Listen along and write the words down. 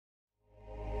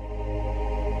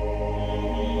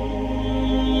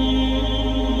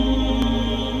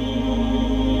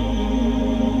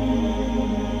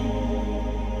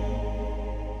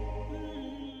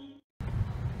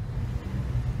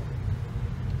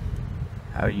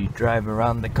how you drive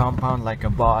around the compound like a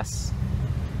boss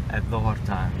at Dhuhr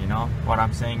time, you know what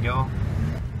I'm saying, yo?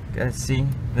 Guys, see,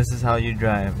 this is how you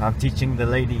drive. I'm teaching the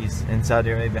ladies in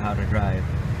Saudi Arabia how to drive.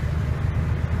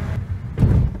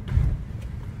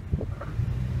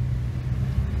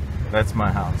 That's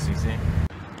my house, you see?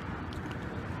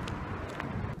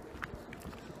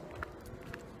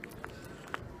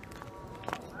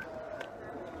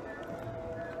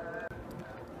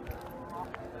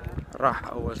 راح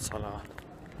أول صلاة،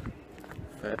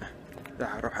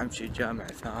 راح أروح أمشي جامع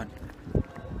ثاني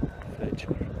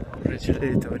فجر،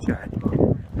 رجلي توجعني.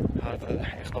 هذا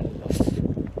راح يخلص،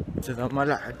 إذا ما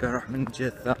لحق أروح من الجهة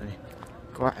الثانية.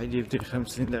 واحد يبدي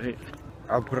 50 دقيقة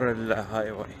عبر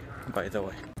الهاي واي. باي ذا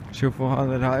واي، شوفوا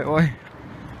هذا الهاي واي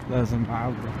لازم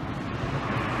أعبره.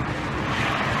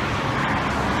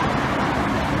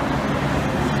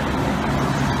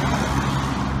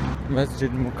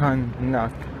 مسجد مكان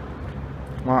هناك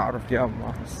ما أعرف يا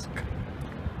ماسك.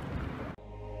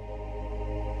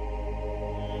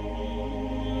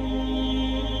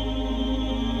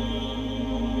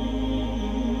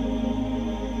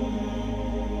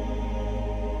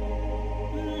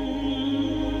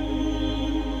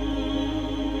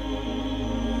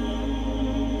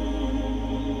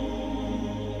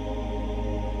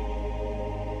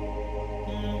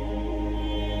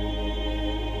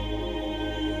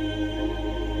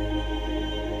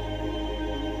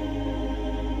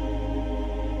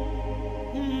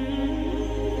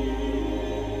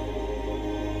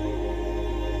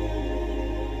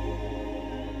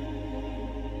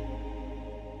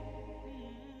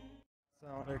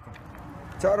 السلام عليكم.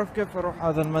 تعرف كيف اروح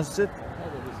هذا المسجد؟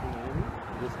 هذا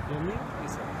اسمه يمين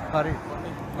يسار قريب.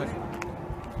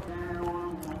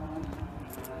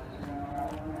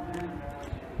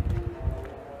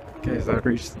 Guys, I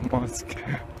reached the mosque.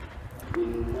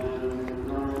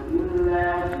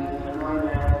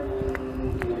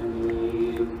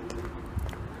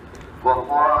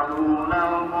 وقالوا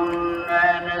لو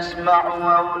كنا نسمع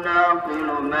أو نعقل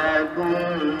ما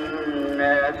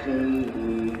كنا في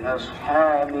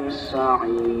أصحاب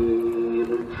السعير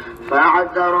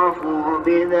فاعترفوا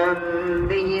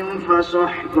بذنبهم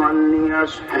فسحقا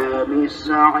لأصحاب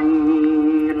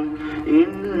السعير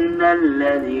إن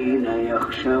الذين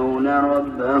يخشون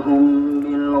ربهم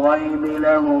بالغيب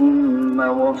لهم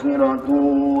مغفرة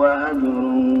وأجر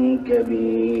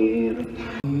كبير.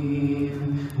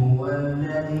 هو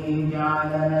الذي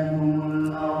جعل لكم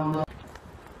الأرض.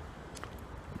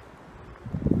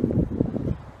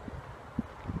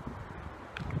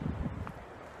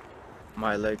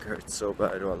 My leg hurts so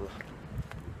bad, wallah.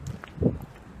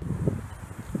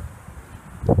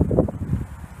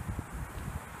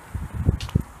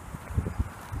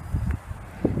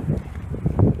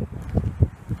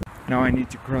 Now I need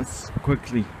to cross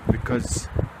quickly because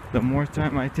the more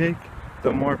time I take,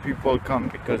 the more people come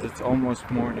because it's almost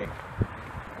morning.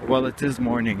 Well, it is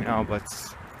morning now, but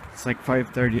it's like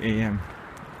 5:30 a.m.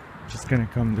 Just gonna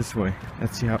come this way.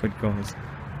 Let's see how it goes.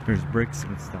 There's bricks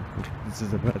and stuff. This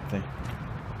is a bad thing,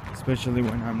 especially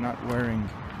when I'm not wearing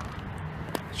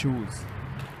shoes.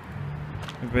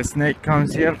 If a snake comes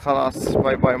here, khalas,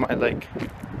 bye bye my leg.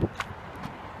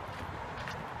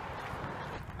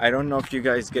 I don't know if you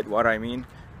guys get what I mean,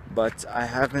 but I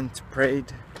haven't prayed.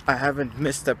 I haven't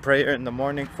missed a prayer in the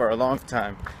morning for a long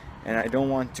time, and I don't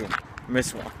want to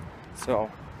miss one. So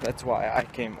that's why I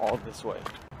came all this way.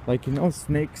 Like, you know,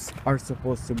 snakes are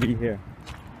supposed to be here,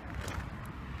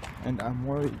 and I'm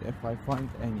worried if I find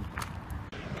any.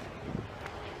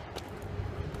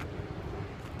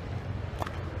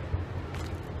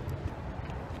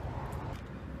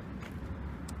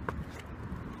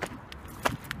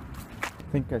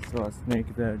 I think I saw a snake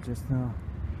there just now.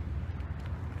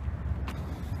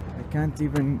 I can't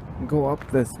even go up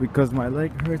this because my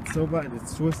leg hurts so bad,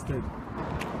 it's twisted.